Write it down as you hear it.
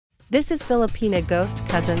This is Filipina Ghost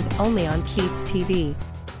Cousins only on Keep TV.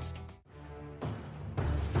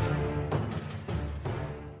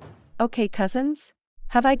 Okay cousins?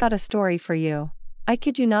 Have I got a story for you? I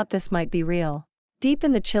kid you not, this might be real. Deep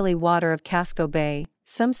in the chilly water of Casco Bay,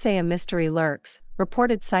 some say a mystery lurks.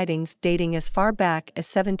 Reported sightings dating as far back as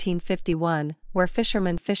 1751, where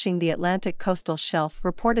fishermen fishing the Atlantic coastal shelf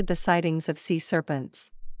reported the sightings of sea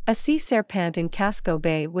serpents. A sea serpent in Casco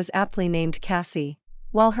Bay was aptly named Cassie.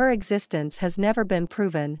 While her existence has never been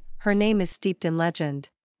proven, her name is steeped in legend.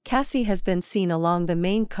 Cassie has been seen along the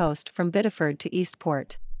Maine coast from Biddeford to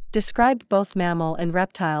Eastport. Described both mammal and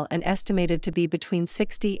reptile and estimated to be between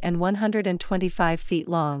 60 and 125 feet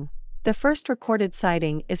long. The first recorded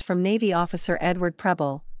sighting is from Navy officer Edward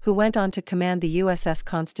Preble, who went on to command the USS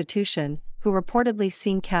Constitution, who reportedly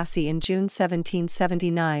seen Cassie in June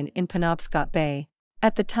 1779 in Penobscot Bay.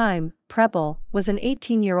 At the time, Preble was an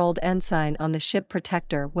 18-year-old ensign on the ship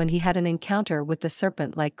Protector when he had an encounter with the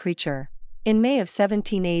serpent-like creature. In May of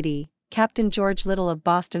 1780, Captain George Little of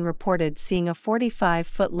Boston reported seeing a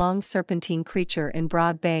 45-foot-long serpentine creature in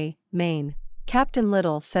Broad Bay, Maine. Captain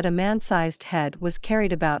Little said a man-sized head was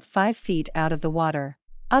carried about 5 feet out of the water.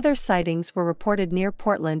 Other sightings were reported near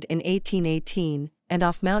Portland in 1818, and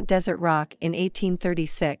off Mount Desert Rock in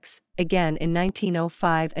 1836, again in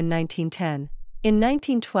 1905 and 1910. In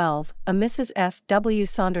 1912, a Mrs. F. W.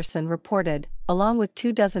 Saunderson reported, along with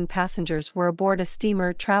 24 passengers were aboard a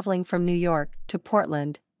steamer traveling from New York to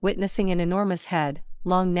Portland, witnessing an enormous head,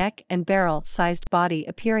 long neck and barrel-sized body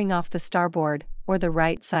appearing off the starboard, or the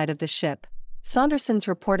right side of the ship. Saunderson's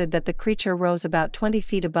reported that the creature rose about 20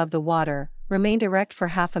 feet above the water, remained erect for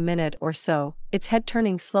half a minute or so, its head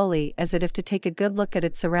turning slowly as if to take a good look at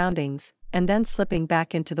its surroundings, and then slipping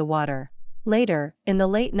back into the water. Later, in the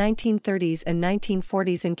late 1930s and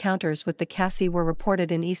 1940s, encounters with the Cassie were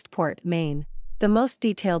reported in Eastport, Maine. The most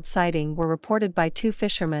detailed sighting were reported by two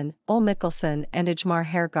fishermen, Ole Mickelson and Ijmar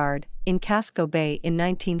Hergard, in Casco Bay in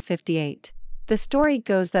 1958. The story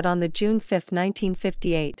goes that on the June 5,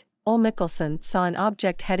 1958, Ole Mickelson saw an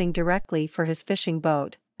object heading directly for his fishing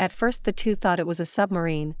boat. At first the two thought it was a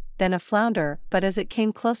submarine, then a flounder, but as it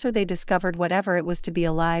came closer they discovered whatever it was to be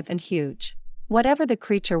alive and huge. Whatever the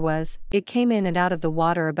creature was, it came in and out of the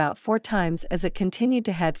water about 4 times as it continued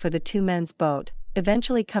to head for the two men's boat,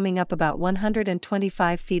 eventually coming up about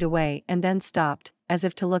 125 feet away and then stopped, as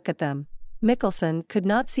if to look at them. Mickelson could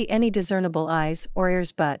not see any discernible eyes or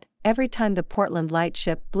ears, but every time the Portland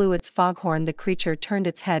lightship blew its foghorn the creature turned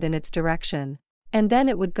its head in its direction. And then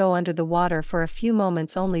it would go under the water for a few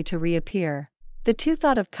moments only to reappear. The two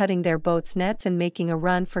thought of cutting their boat's nets and making a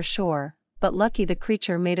run for shore, but lucky the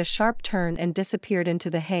creature made a sharp turn and disappeared into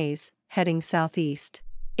the haze, heading southeast.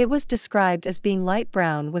 It was described as being light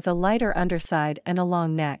brown with a lighter underside and a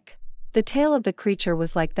long neck. The tail of the creature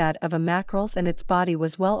was like that of a mackerel's and its body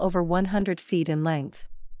was well over 100 feet in length.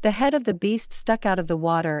 The head of the beast stuck out of the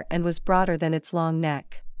water and was broader than its long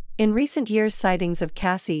neck. In recent years, sightings of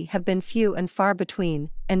Cassie have been few and far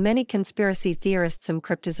between, and many conspiracy theorists and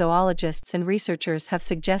cryptozoologists and researchers have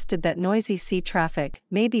suggested that noisy sea traffic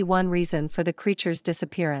may be one reason for the creature's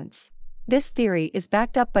disappearance. This theory is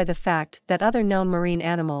backed up by the fact that other known marine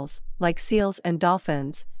animals, like seals and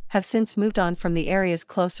dolphins, have since moved on from the areas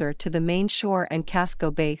closer to the Maine shore and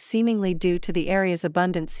Casco Bay, seemingly due to the area's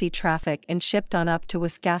abundant sea traffic, and shipped on up to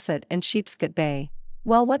Wiscasset and Sheepscot Bay.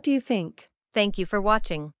 Well, what do you think? Thank you for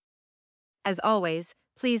watching. As always,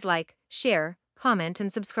 please like, share, comment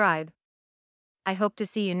and subscribe. I hope to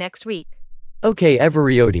see you next week. Okay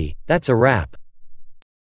everybody, that's a wrap.